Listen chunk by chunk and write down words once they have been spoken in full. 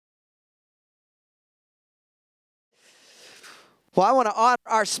Well, I want to honor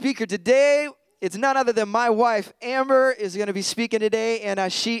our speaker today. It's none other than my wife, Amber, is going to be speaking today, and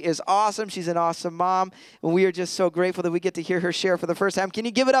she is awesome. She's an awesome mom, and we are just so grateful that we get to hear her share for the first time. Can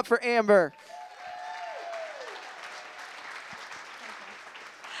you give it up for Amber?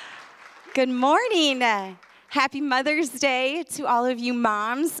 Good morning. Happy Mother's Day to all of you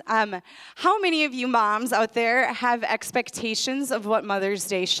moms. How many of you moms out there have expectations of what Mother's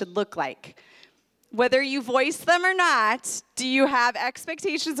Day should look like? Whether you voice them or not, do you have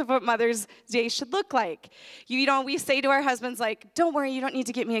expectations of what Mother's Day should look like? You know, we say to our husbands, like, don't worry, you don't need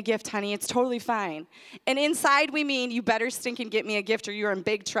to get me a gift, honey. It's totally fine. And inside we mean, you better stinking get me a gift or you're in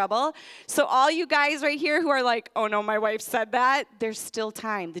big trouble. So all you guys right here who are like, oh no, my wife said that, there's still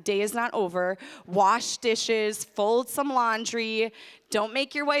time. The day is not over. Wash dishes, fold some laundry. Don't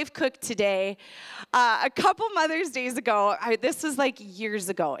make your wife cook today. A couple Mother's Days ago, this was like years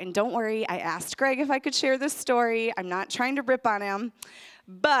ago, and don't worry, I asked Greg if I could share this story. I'm not trying to rip on him,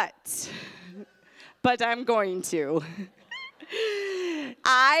 but I'm going to.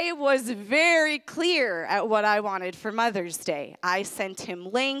 I was very clear at what I wanted for Mother's Day. I sent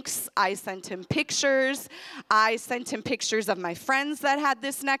him links. I sent him pictures. I sent him pictures of my friends that had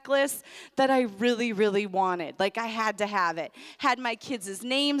this necklace that I really, really wanted. Like, I had to have it. Had my kids'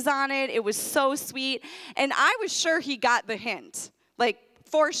 names on it. It was so sweet. And I was sure he got the hint. Like,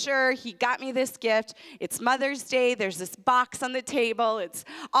 for sure, he got me this gift. It's Mother's Day. There's this box on the table. It's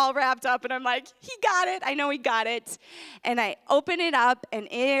all wrapped up, and I'm like, he got it. I know he got it. And I open it up, and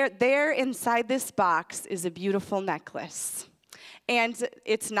there inside this box is a beautiful necklace. And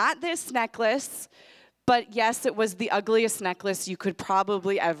it's not this necklace, but yes, it was the ugliest necklace you could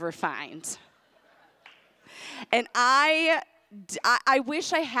probably ever find. And I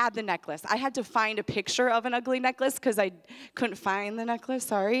wish I had the necklace. I had to find a picture of an ugly necklace because I couldn't find the necklace,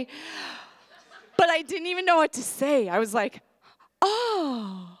 sorry. But I didn't even know what to say. I was like,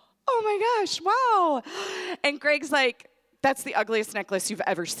 oh my gosh, wow. And Greg's like, that's the ugliest necklace you've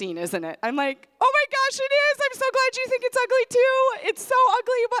ever seen, isn't it? I'm like, oh my gosh, it is. I'm so glad you think it's ugly too. It's so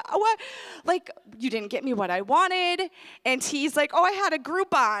ugly. What? Like, you didn't get me what I wanted. And he's like, oh, I had a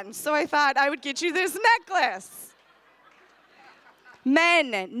Groupon, so I thought I would get you this necklace.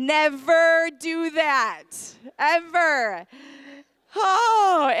 Men, never do that, ever.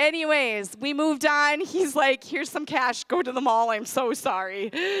 Oh, anyways, we moved on. He's like, here's some cash, go to the mall, I'm so sorry.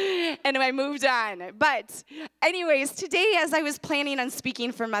 And I moved on. But anyways, today as I was planning on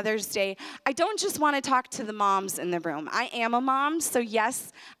speaking for Mother's Day, I don't just want to talk to the moms in the room. I am a mom, so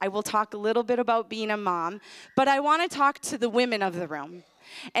yes, I will talk a little bit about being a mom, but I want to talk to the women of the room.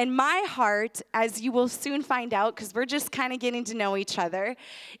 And my heart, as you will soon find out, because we're just kind of getting to know each other,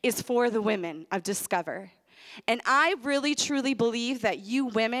 is for the women of Discover. And I really, truly believe that you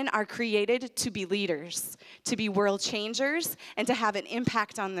women are created to be leaders, to be world changers, and to have an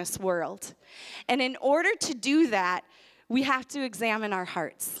impact on this world. And in order to do that, we have to examine our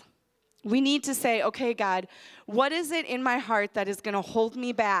hearts. We need to say, okay, God, what is it in my heart that is going to hold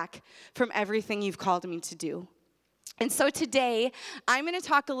me back from everything you've called me to do? And so today, I'm going to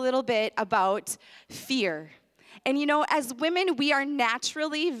talk a little bit about fear. And you know, as women, we are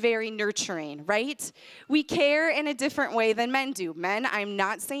naturally very nurturing, right? We care in a different way than men do. Men, I'm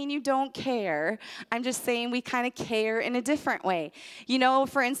not saying you don't care. I'm just saying we kind of care in a different way. You know,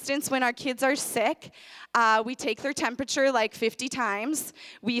 for instance, when our kids are sick, we take their temperature like 50 times.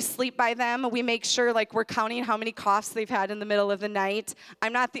 We sleep by them. We make sure like we're counting how many coughs they've had in the middle of the night.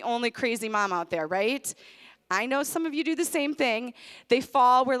 I'm not the only crazy mom out there, right? I know some of you do the same thing. They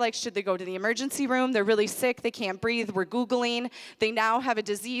fall, we're like, should they go to the emergency room? They're really sick, they can't breathe, we're Googling. They now have a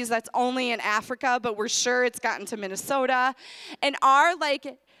disease that's only in Africa, but we're sure it's gotten to Minnesota. And our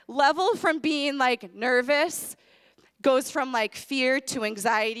like level from being like nervous goes from like fear to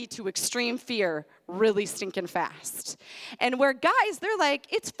anxiety to extreme fear really stinking fast. And where guys, they're like,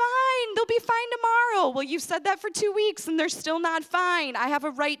 it's fine, they'll be fine tomorrow. Well, you've said that for 2 weeks and they're still not fine. I have a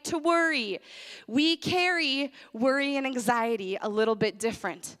right to worry. We carry worry and anxiety a little bit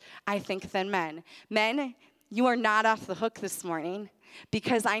different, I think, than men. Men, you are not off the hook this morning,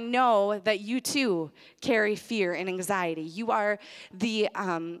 because I know that you too carry fear and anxiety. You are the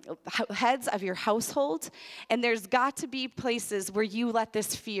heads of your household, and there's got to be places where you let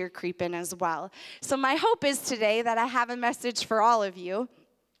this fear creep in as well. So my hope is today that I have a message for all of you,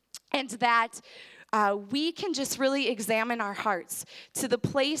 and that we can just really examine our hearts to the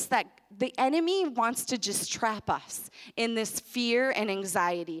place that the enemy wants to just trap us in this fear and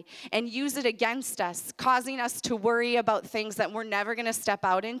anxiety and use it against us, causing us to worry about things that we're never going to step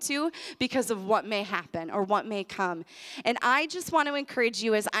out into because of what may happen or what may come. And I just want to encourage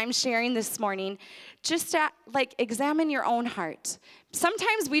you as I'm sharing this morning, just to examine your own heart.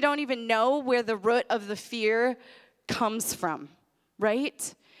 Sometimes we don't even know where the root of the fear comes from,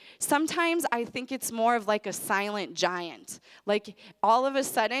 right? Sometimes I think it's more of like a silent giant. Like all of a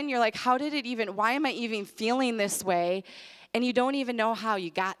sudden you're like, why am I even feeling this way? And you don't even know how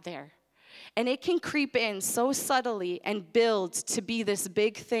you got there. And it can creep in so subtly and build to be this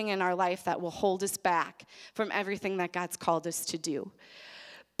big thing in our life that will hold us back from everything that God's called us to do.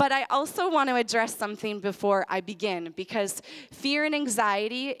 But I also want to address something before I begin, because fear and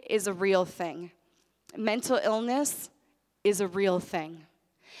anxiety is a real thing. Mental illness is a real thing.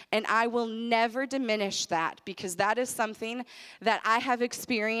 And I will never diminish that, because that is something that I have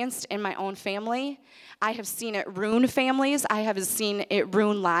experienced in my own family. I have seen it ruin families. I have seen it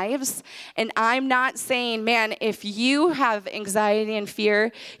ruin lives. And I'm not saying, man, if you have anxiety and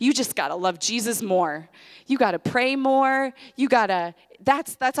fear, you just got to love Jesus more. You got to pray more.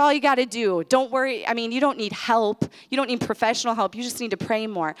 That's all you got to do. Don't worry. I mean, you don't need help. You don't need professional help. You just need to pray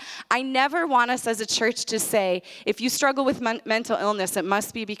more. I never want us as a church to say, if you struggle with mental illness, it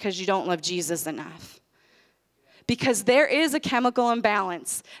must be because you don't love Jesus enough. Because there is a chemical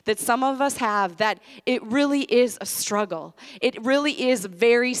imbalance that some of us have that it really is a struggle. It really is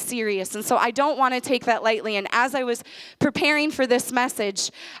very serious. And so I don't want to take that lightly. And as I was preparing for this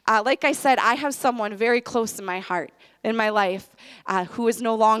message, like I said, I have someone very close in my heart, in my life, who is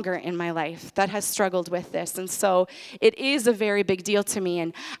no longer in my life, that has struggled with this. And so it is a very big deal to me.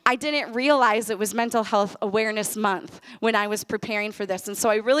 And I didn't realize it was Mental Health Awareness Month when I was preparing for this. And so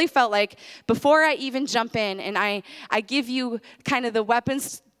I really felt like before I even jump in and I give you kind of the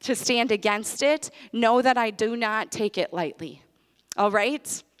weapons to stand against it, know that I do not take it lightly. All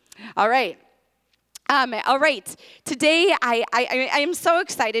right? All right. All right, today I am so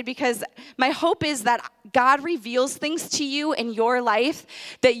excited because my hope is that God reveals things to you in your life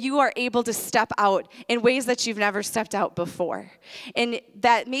that you are able to step out in ways that you've never stepped out before. And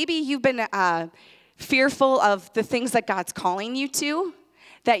that maybe you've been fearful of the things that God's calling you to,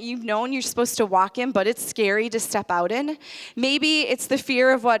 that you've known you're supposed to walk in, but it's scary to step out in. Maybe it's the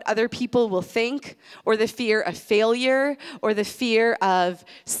fear of what other people will think, or the fear of failure, or the fear of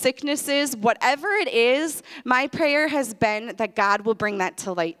sicknesses. Whatever it is, my prayer has been that God will bring that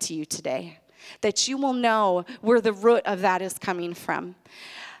to light to you today, that you will know where the root of that is coming from.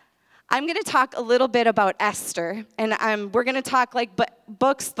 I'm going to talk a little bit about Esther, and we're going to talk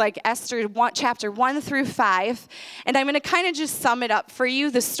books like Esther chapter 1 through 5, and I'm going to kind of just sum it up for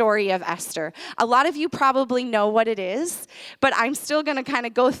you, the story of Esther. A lot of you probably know what it is, but I'm still going to kind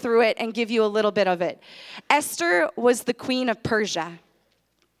of go through it and give you a little bit of it. Esther was the queen of Persia,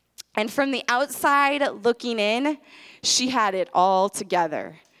 and from the outside looking in, she had it all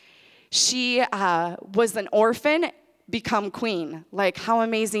together. She was an orphan, become queen. Like, how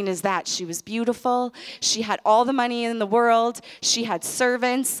amazing is that? She was beautiful. She had all the money in the world. She had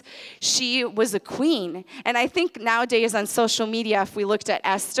servants. She was a queen. And I think nowadays on social media, if we looked at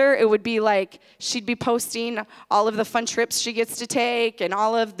Esther, it would be like she'd be posting all of the fun trips she gets to take and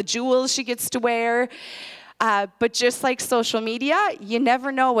all of the jewels she gets to wear. But just like social media, you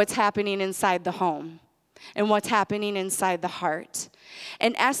never know what's happening inside the home and what's happening inside the heart.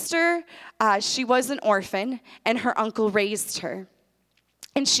 And Esther, she was an orphan, and her uncle raised her.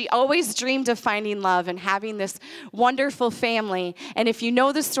 And she always dreamed of finding love and having this wonderful family. And if you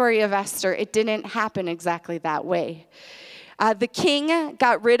know the story of Esther, it didn't happen exactly that way. The king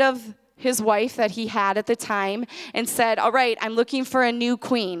got rid of his wife that he had at the time and said, all right, I'm looking for a new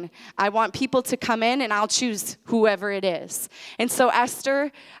queen. I want people to come in, and I'll choose whoever it is. And so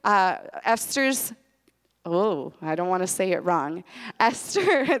Esther's I don't want to say it wrong.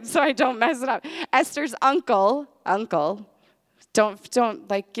 Esther, so I don't mess it up. Esther's uncle,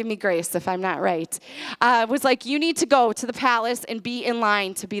 don't give me grace if I'm not right, was like, you need to go to the palace and be in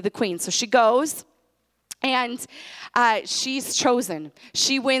line to be the queen. So she goes, and she's chosen.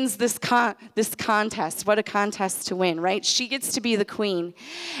 She wins this contest. What a contest to win, right? She gets to be the queen.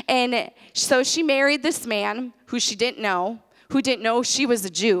 And so she married this man who she didn't know, who didn't know she was a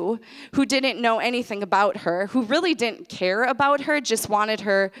Jew, who didn't know anything about her, who really didn't care about her, just wanted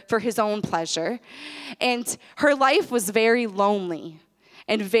her for his own pleasure. And her life was very lonely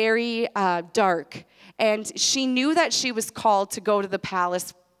and very dark. And she knew that she was called to go to the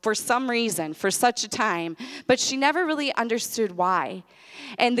palace for some reason, for such a time, but she never really understood why.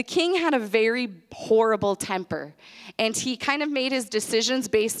 And the king had a very horrible temper, and he kind of made his decisions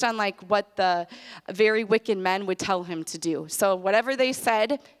based on like what the very wicked men would tell him to do. So whatever they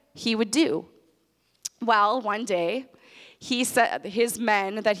said, he would do. Well, one day, he said his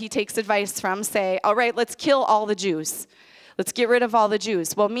men that he takes advice from say, all right, let's kill all the Jews. Let's get rid of all the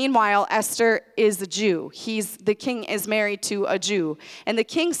Jews. Well, meanwhile, Esther is a Jew. The king is married to a Jew. And the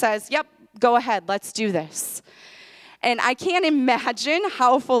king says, yep, go ahead, let's do this. And I can't imagine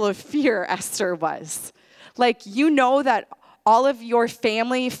how full of fear Esther was. Like, you know that all of your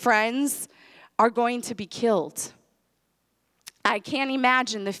family, friends are going to be killed. I can't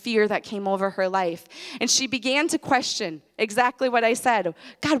imagine the fear that came over her life. And she began to question exactly what I said.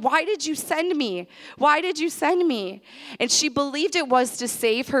 God, why did you send me? Why did you send me? And she believed it was to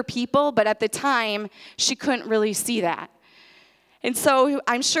save her people, but at the time, she couldn't really see that. And so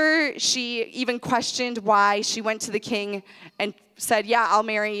I'm sure she even questioned why she went to the king and said, yeah, I'll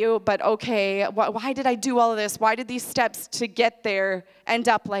marry you, but okay, why did I do all of this? Why did these steps to get there end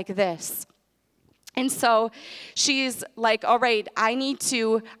up like this? And so she's like, all right, I need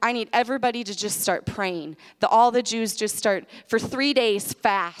everybody to just start praying. All the Jews just start for 3 days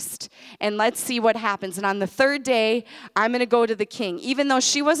fast, and let's see what happens. And on the third day, I'm going to go to the king, even though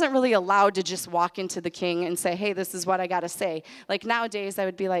she wasn't really allowed to just walk into the king and say, hey, this is what I got to say. Like nowadays, I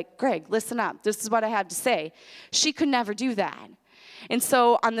would be like, Greg, listen up. This is what I have to say. She could never do that. And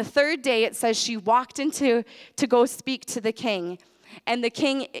so on the third day, it says she walked into to go speak to the king. And the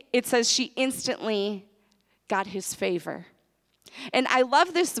king, it says she instantly got his favor. And I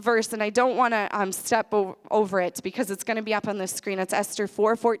love this verse, and I don't want to step over it because it's going to be up on the screen. It's Esther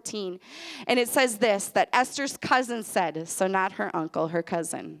 4:14. And it says this, that Esther's cousin said, so not her uncle, her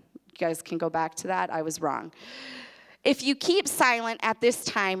cousin. You guys can go back to that. I was wrong. If you keep silent at this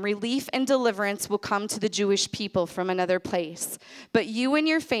time, relief and deliverance will come to the Jewish people from another place, but you and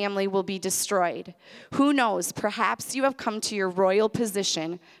your family will be destroyed. Who knows, perhaps you have come to your royal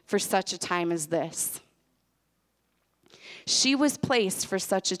position for such a time as this. She was placed for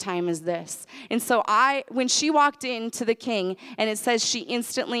such a time as this. And so when she walked into the king, and it says she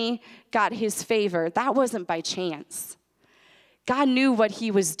instantly got his favor, that wasn't by chance. God knew what he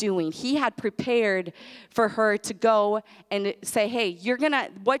was doing. He had prepared for her to go and say, hey,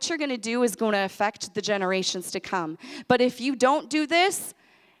 what you're going to do is going to affect the generations to come. But if you don't do this,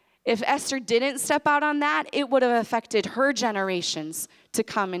 if Esther didn't step out on that, it would have affected her generations to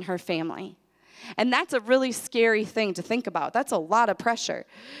come in her family. And that's a really scary thing to think about. That's a lot of pressure.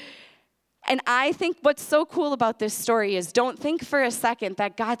 And I think what's so cool about this story is don't think for a second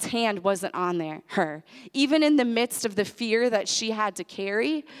that God's hand wasn't on her. Even in the midst of the fear that she had to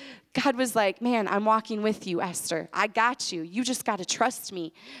carry, God was like, man, I'm walking with you, Esther. I got you. You just got to trust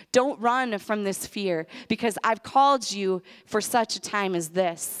me. Don't run from this fear because I've called you for such a time as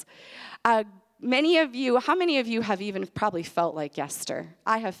this. How many of you have even probably felt like Esther?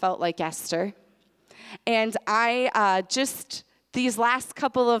 I have felt like Esther. And these last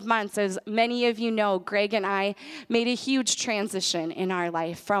couple of months, as many of you know, Greg and I made a huge transition in our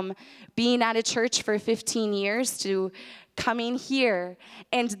life from being at a church for 15 years to coming here.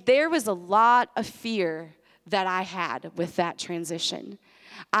 And there was a lot of fear that I had with that transition.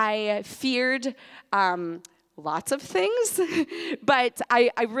 I feared lots of things, but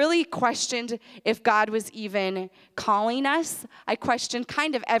I really questioned if God was even calling us. I questioned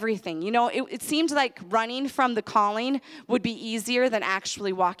kind of everything. You know, it seemed like running from the calling would be easier than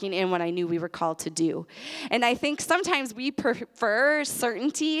actually walking in what I knew we were called to do. And I think sometimes we prefer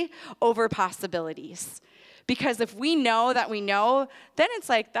certainty over possibilities. Because if we know that we know, then it's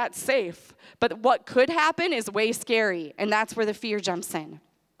like, that's safe. But what could happen is way scary, and that's where the fear jumps in.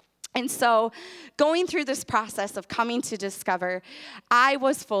 And so going through this process of coming to Discover, I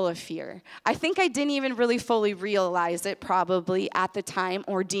was full of fear. I think I didn't even really fully realize it probably at the time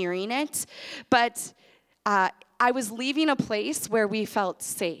or during it. But I was leaving a place where we felt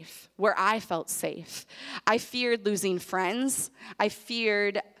safe, where I felt safe. I feared losing friends. I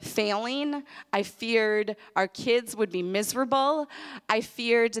feared failing. I feared our kids would be miserable. I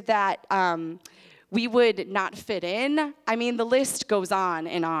feared that we would not fit in. I mean, the list goes on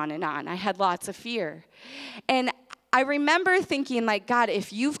and on and on. I had lots of fear. And I remember thinking, like, God,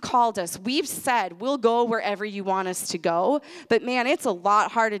 if you've called us, we've said we'll go wherever you want us to go. But man, it's a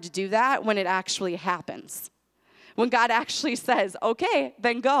lot harder to do that when it actually happens. When God actually says, okay,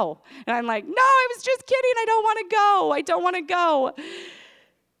 then go. And I'm like, no, I was just kidding. I don't want to go. I don't want to go.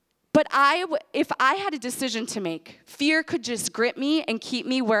 But if I had a decision to make, fear could just grip me and keep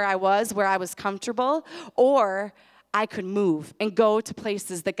me where I was comfortable, or I could move and go to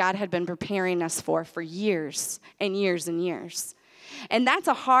places that God had been preparing us for years and years and years. And that's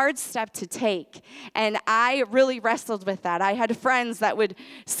a hard step to take. And I really wrestled with that. I had friends that would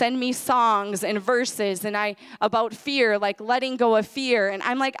send me songs and verses about fear, like letting go of fear. And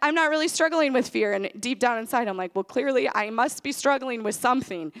I'm like, I'm not really struggling with fear. And deep down inside, I'm like, well, clearly I must be struggling with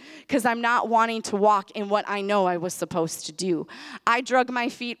something because I'm not wanting to walk in what I know I was supposed to do. I drug my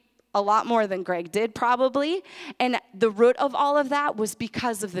feet a lot more than Greg did probably. And the root of all of that was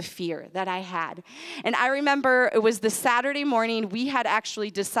because of the fear that I had. And I remember it was the Saturday morning we had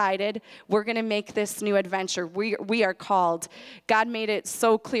actually decided we're going to make this new adventure. We are called. God made it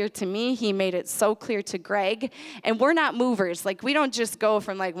so clear to me. He made it so clear to Greg. And we're not movers. Like we don't just go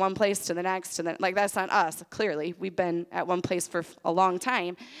from like one place to the next like that's not us. Clearly, we've been at one place for a long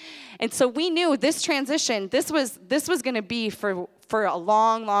time. And so we knew this transition, this was going to be for a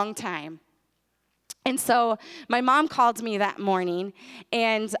long, long time. And so my mom called me that morning,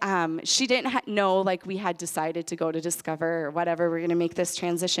 and she didn't know, like, we had decided to go to Discover or whatever. We're going to make this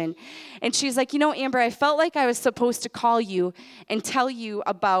transition. And she's like, Amber, I felt like I was supposed to call you and tell you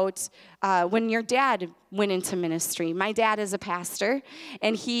about when your dad went into ministry. My dad is a pastor,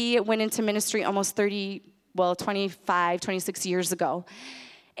 and he went into ministry almost 25, 26 years ago.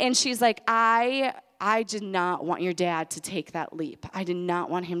 And she's like, I did not want your dad to take that leap. I did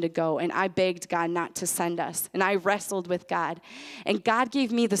not want him to go. And I begged God not to send us. And I wrestled with God. And God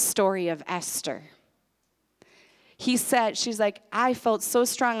gave me the story of Esther. She's like, I felt so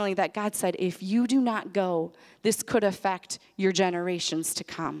strongly that God said, if you do not go, this could affect your generations to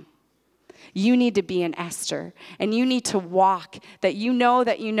come. You need to be an Esther. And you need to walk that you know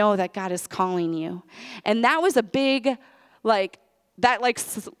that God is calling you. And that was a big, that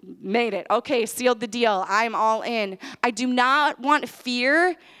made it. Okay, sealed the deal. I'm all in. I do not want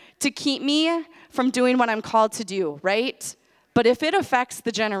fear to keep me from doing what I'm called to do, right? But if it affects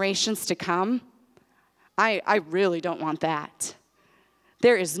the generations to come, I really don't want that.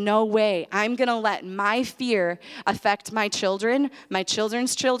 There is no way I'm going to let my fear affect my children, my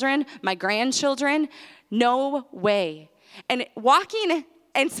children's children, my grandchildren. No way. And walking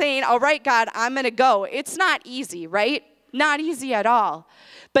and saying, all right, God, I'm going to go. It's not easy, right? Not easy at all.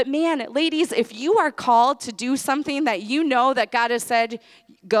 But man, ladies, if you are called to do something that you know that God has said,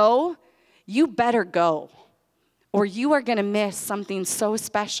 go, you better go. Or you are going to miss something so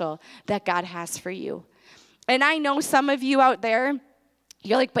special that God has for you. And I know some of you out there,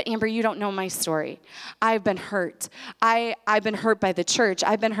 you're like, but Amber, you don't know my story. I've been hurt. I've been hurt by the church.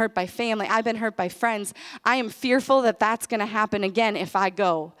 I've been hurt by family. I've been hurt by friends. I am fearful that that's going to happen again if I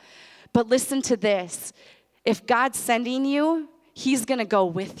go. But listen to this. If God's sending you, he's going to go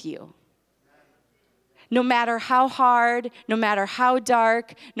with you. No matter how hard, no matter how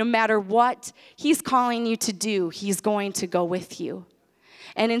dark, no matter what he's calling you to do, he's going to go with you.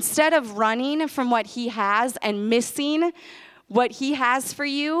 And instead of running from what he has and missing what he has for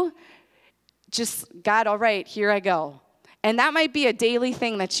you, just, God, all right, here I go. And that might be a daily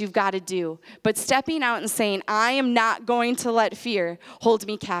thing that you've got to do. But stepping out and saying, I am not going to let fear hold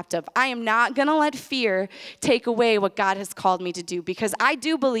me captive. I am not going to let fear take away what God has called me to do. Because I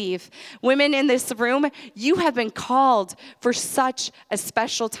do believe, women in this room, you have been called for such a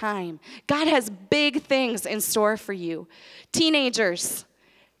special time. God has big things in store for you. Teenagers,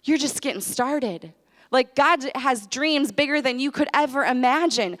 you're just getting started. Like God has dreams bigger than you could ever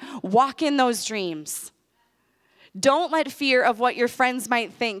imagine. Walk in those dreams. Don't let fear of what your friends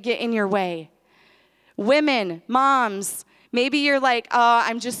might think get in your way. Women, moms, maybe you're like, oh,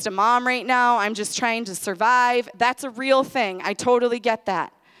 I'm just a mom right now. I'm just trying to survive. That's a real thing. I totally get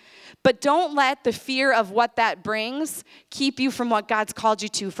that. But don't let the fear of what that brings keep you from what God's called you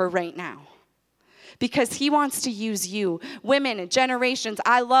to for right now. Because he wants to use you. Women, generations.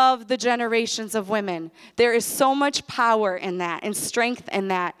 I love the generations of women. There is so much power in that and strength in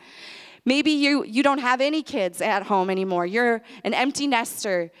that. Maybe you don't have any kids at home anymore. You're an empty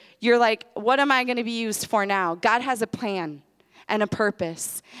nester. You're like, what am I going to be used for now? God has a plan and a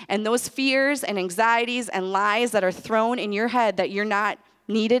purpose. And those fears and anxieties and lies that are thrown in your head that you're not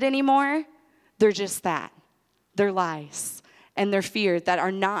needed anymore, they're just that. They're lies. And they're fears that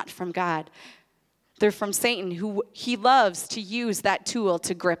are not from God. They're from Satan, who he loves to use that tool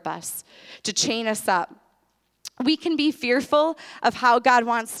to grip us, to chain us up. We can be fearful of how God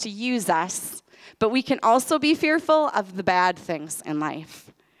wants to use us, but we can also be fearful of the bad things in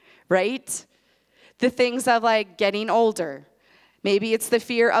life, right? The things of like getting older, Maybe it's the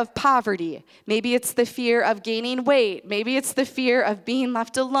fear of poverty. Maybe it's the fear of gaining weight. Maybe it's the fear of being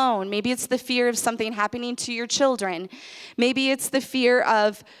left alone. Maybe it's the fear of something happening to your children. Maybe it's the fear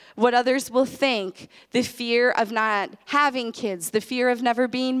of what others will think, the fear of not having kids, the fear of never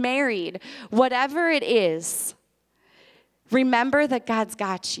being married. Whatever it is, remember that God's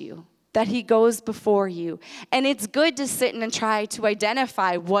got you, that he goes before you. And it's good to sit and try to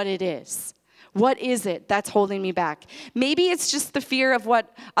identify what it is. What is it that's holding me back? Maybe it's just the fear of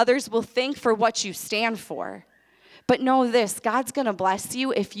what others will think for what you stand for. But know this, God's going to bless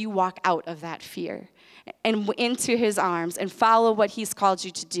you if you walk out of that fear and into his arms and follow what he's called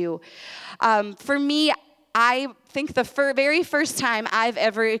you to do. For me, I think the very first time I've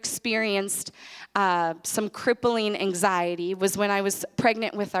ever experienced some crippling anxiety was when I was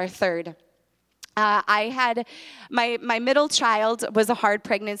pregnant with our third. I had, my middle child was a hard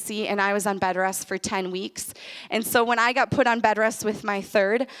pregnancy, and I was on bed rest for 10 weeks. And so when I got put on bed rest with my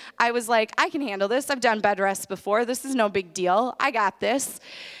third, I was like, I can handle this. I've done bed rest before. This is no big deal. I got this.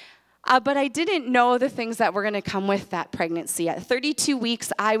 But I didn't know the things that were going to come with that pregnancy. At 32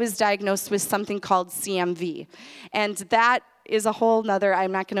 weeks, I was diagnosed with something called CMV. And that is a whole nother,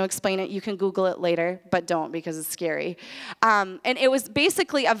 I'm not going to explain it. You can Google it later, but don't because it's scary. And it was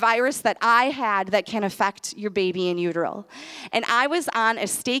basically a virus that I had that can affect your baby in utero. And I was on a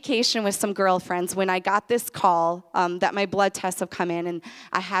staycation with some girlfriends when I got this call that my blood tests have come in and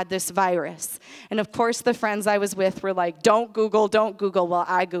I had this virus. And of course, the friends I was with were like, don't Google, don't Google. Well,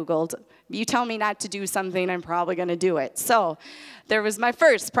 I Googled. You tell me not to do something, I'm probably going to do it. So there was my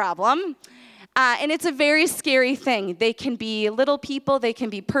first problem. And it's a very scary thing. They can be little people. They can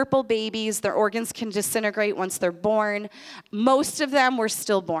be purple babies. Their organs can disintegrate once they're born. Most of them were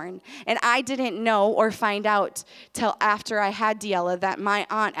stillborn. And I didn't know or find out till after I had Diella that my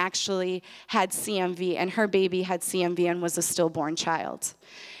aunt actually had CMV, and her baby had CMV and was a stillborn child.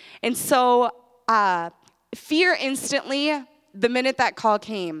 And so fear instantly, the minute that call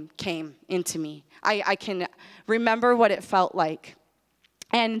came into me. I can remember what it felt like.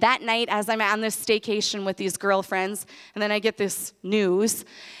 And that night, as I'm on this staycation with these girlfriends, and then I get this news,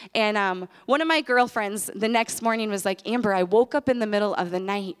 and one of my girlfriends the next morning was like, Amber, I woke up in the middle of the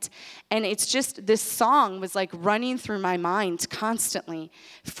night, and it's just this song was like running through my mind constantly,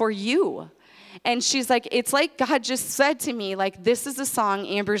 for you. And she's like, it's like God just said to me, like, this is a song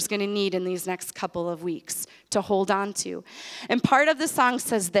Amber's going to need in these next couple of weeks to hold on to. And part of the song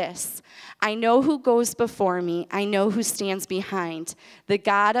says this, I know who goes before me. I know who stands behind. The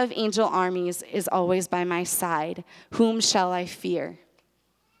God of angel armies is always by my side. Whom shall I fear?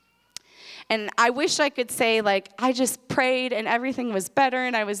 And I wish I could say, like, I just prayed and everything was better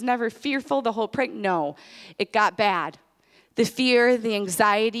and I was never fearful the whole prayer. No, it got bad. The fear, the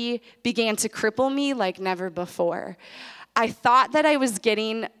anxiety began to cripple me like never before. I thought that I was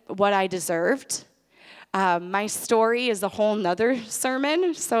getting what I deserved. My story is a whole nother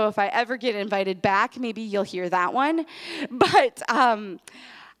sermon, so if I ever get invited back, maybe you'll hear that one. But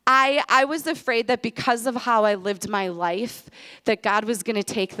I was afraid that because of how I lived my life, that God was going to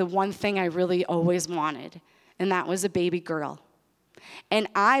take the one thing I really always wanted, and that was a baby girl. And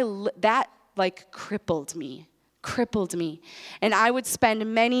that crippled me. And I would spend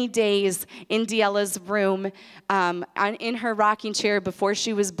many days in Diella's room in her rocking chair before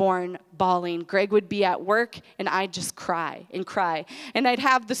she was born, bawling. Greg would be at work, and I'd just cry and cry. And I'd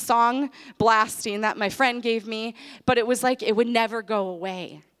have the song blasting that my friend gave me, but it was like it would never go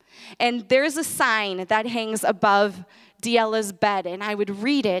away. And there's a sign that hangs above Diella's bed, and I would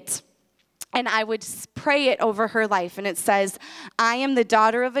read it, and I would pray it over her life, and it says, I am the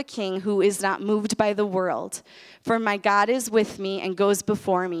daughter of a king who is not moved by the world, for my God is with me and goes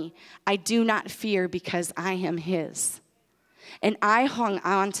before me. I do not fear because I am his. And I hung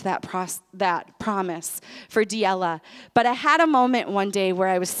on to that promise for Diella. But I had a moment one day where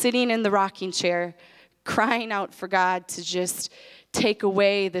I was sitting in the rocking chair, crying out for God to just take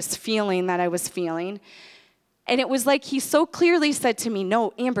away this feeling that I was feeling. And it was like he so clearly said to me,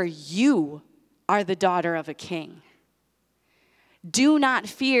 no, Amber, you are the daughter of a king. Do not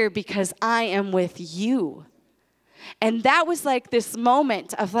fear because I am with you. And that was like this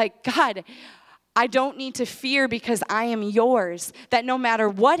moment of like, God, I don't need to fear because I am yours. That no matter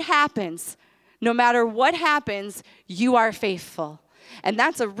what happens, you are faithful. And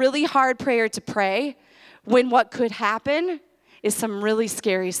that's a really hard prayer to pray when what could happen is some really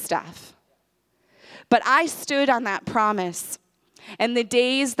scary stuff. But I stood on that promise. And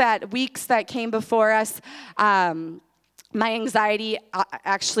the weeks that came before us, my anxiety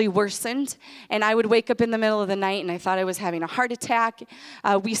actually worsened. And I would wake up in the middle of the night and I thought I was having a heart attack.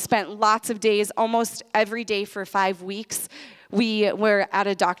 We spent lots of days, almost every day for 5 weeks, We were at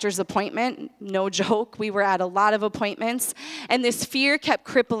a doctor's appointment, no joke. We were at a lot of appointments, and this fear kept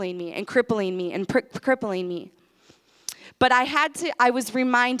crippling me and crippling me and crippling me. But I was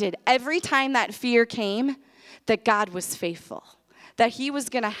reminded every time that fear came that God was faithful, that he was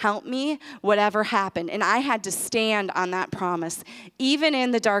going to help me whatever happened. And I had to stand on that promise, even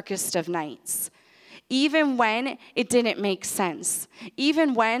in the darkest of nights. Even when it didn't make sense.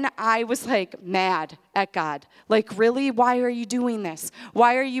 Even when I was like mad at God. Like, really? Why are you doing this?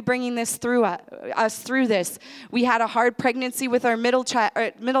 Why are you bringing this through us through this? We had a hard pregnancy with our middle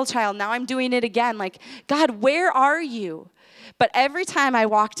child. Now I'm doing it again. Like, God, where are you? But every time I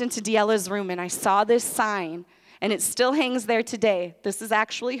walked into Deella's room and I saw this sign, and it still hangs there today. This is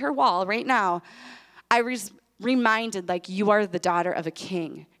actually her wall right now. I was reminded, like, you are the daughter of a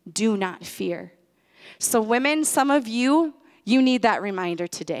king. Do not fear. So women, some of you need that reminder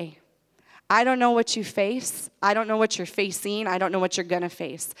today. I don't know what you face. I don't know what you're facing. I don't know what you're going to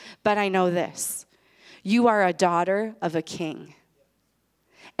face. But I know this. You are a daughter of a king.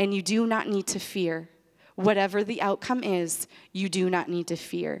 And you do not need to fear. Whatever the outcome is, you do not need to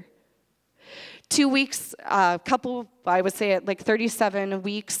fear. 2 weeks, I would say at like 37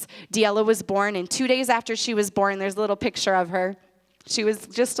 weeks, Deella was born. And 2 days after she was born, there's a little picture of her. She was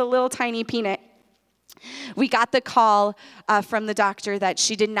just a little tiny peanut. We got the call from the doctor that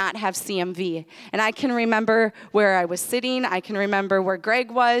she did not have CMV. And I can remember where I was sitting. I can remember where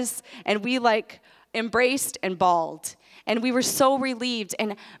Greg was. And we like embraced and bawled. And we were so relieved.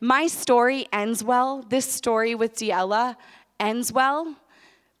 And my story ends well. This story with Deella ends well.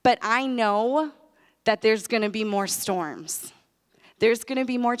 But I know that there's going to be more storms. There's going to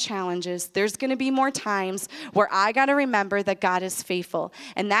be more challenges. There's going to be more times where I got to remember that God is faithful.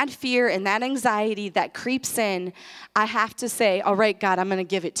 And that fear and that anxiety that creeps in, I have to say, all right, God, I'm going to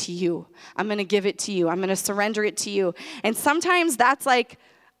give it to you. I'm going to give it to you. I'm going to surrender it to you. And sometimes that's like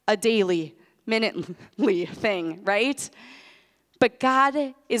a daily, minutely thing, right? But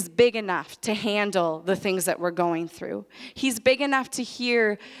God is big enough to handle the things that we're going through. He's big enough to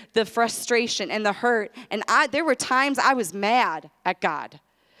hear the frustration and the hurt. And there were times I was mad at God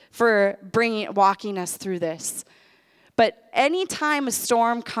for walking us through this. But anytime a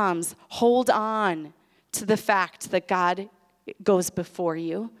storm comes, hold on to the fact that God goes before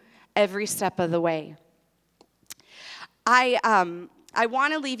you every step of the way. I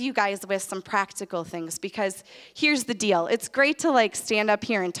want to leave you guys with some practical things because here's the deal. It's great to like stand up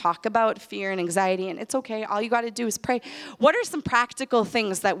here and talk about fear and anxiety, and it's okay. All you got to do is pray. What are some practical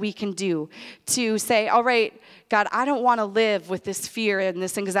things that we can do to say, all right, God, I don't want to live with this fear and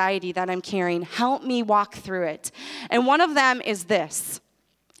this anxiety that I'm carrying. Help me walk through it. And one of them is this.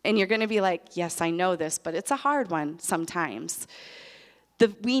 And you're going to be like, yes, I know this, but it's a hard one sometimes.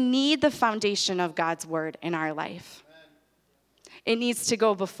 We need the foundation of God's word in our life. It needs to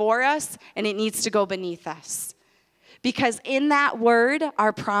go before us, and it needs to go beneath us. Because in that word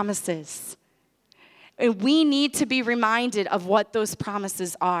are promises. And we need to be reminded of what those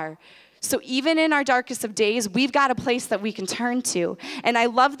promises are. So even in our darkest of days, we've got a place that we can turn to. And I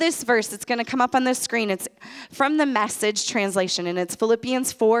love this verse. It's going to come up on the screen. It's from the Message translation, and it's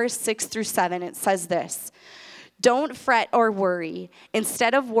Philippians 4:6-7. It says this: don't fret or worry.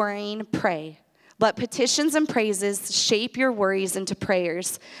 Instead of worrying, pray. Let petitions and praises shape your worries into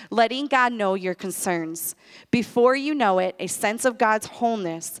prayers, letting God know your concerns. Before you know it, a sense of God's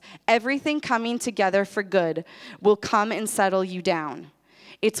wholeness, everything coming together for good, will come and settle you down.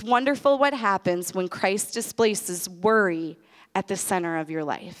 It's wonderful what happens when Christ displaces worry at the center of your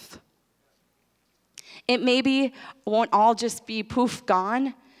life. It maybe won't all just be poof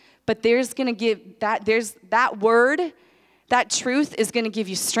gone, but there's that word. That truth is going to give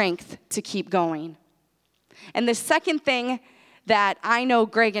you strength to keep going. And the second thing that I know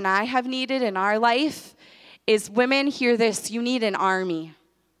Greg and I have needed in our life is, women, hear this, you need an army.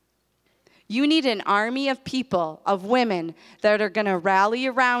 You need an army of people, of women, that are going to rally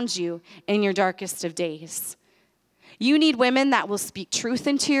around you in your darkest of days. You need women that will speak truth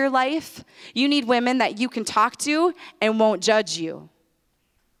into your life. You need women that you can talk to and won't judge you.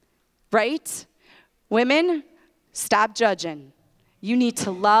 Right? Women, stop judging. You need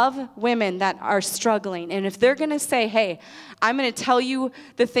to love women that are struggling. And if they're going to say, hey, I'm going to tell you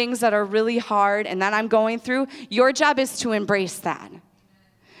the things that are really hard and that I'm going through, your job is to embrace that.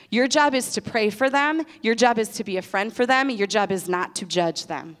 Your job is to pray for them. Your job is to be a friend for them. Your job is not to judge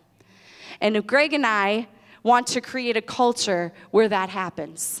them. And Greg and I want to create a culture where that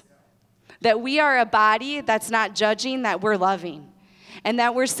happens. That we are a body that's not judging, that we're loving. And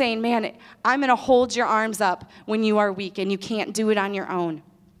that we're saying, man, I'm going to hold your arms up when you are weak and you can't do it on your own.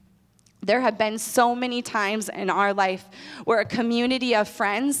 There have been so many times in our life where a community of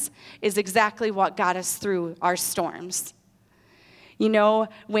friends is exactly what got us through our storms. You know,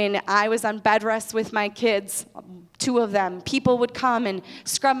 when I was on bed rest with my kids, 2 of them, people would come and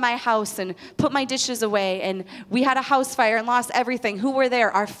scrub my house and put my dishes away, and we had a house fire and lost everything. Who were there?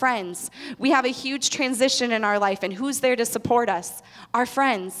 Our friends. We have a huge transition in our life, and who's there to support us? Our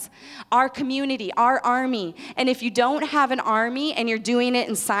friends, our community, our army. And if you don't have an army and you're doing it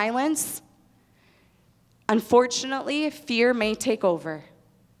in silence, unfortunately, fear may take over,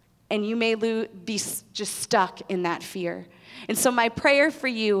 and you may be just stuck in that fear. And so my prayer for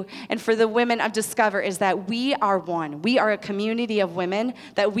you and for the women of Discover is that we are one. We are a community of women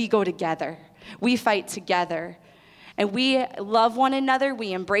that we go together. We fight together. And we love one another.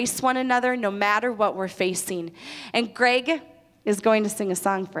 We embrace one another no matter what we're facing. And Greg is going to sing a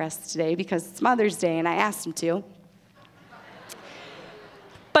song for us today because it's Mother's Day and I asked him to.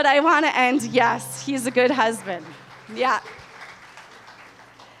 But I want to end, yes, he's a good husband. Yeah.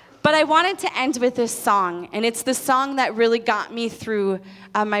 But I wanted to end with this song, and it's the song that really got me through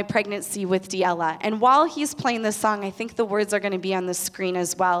my pregnancy with Diella. And while he's playing this song, I think the words are going to be on the screen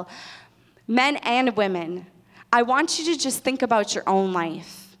as well. Men and women, I want you to just think about your own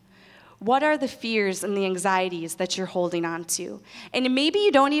life. What are the fears and the anxieties that you're holding on to? And maybe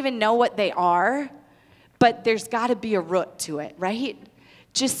you don't even know what they are, but there's got to be a root to it, right?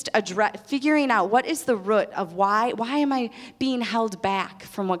 Just figuring out what is the root of why am I being held back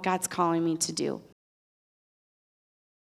from what God's calling me to do.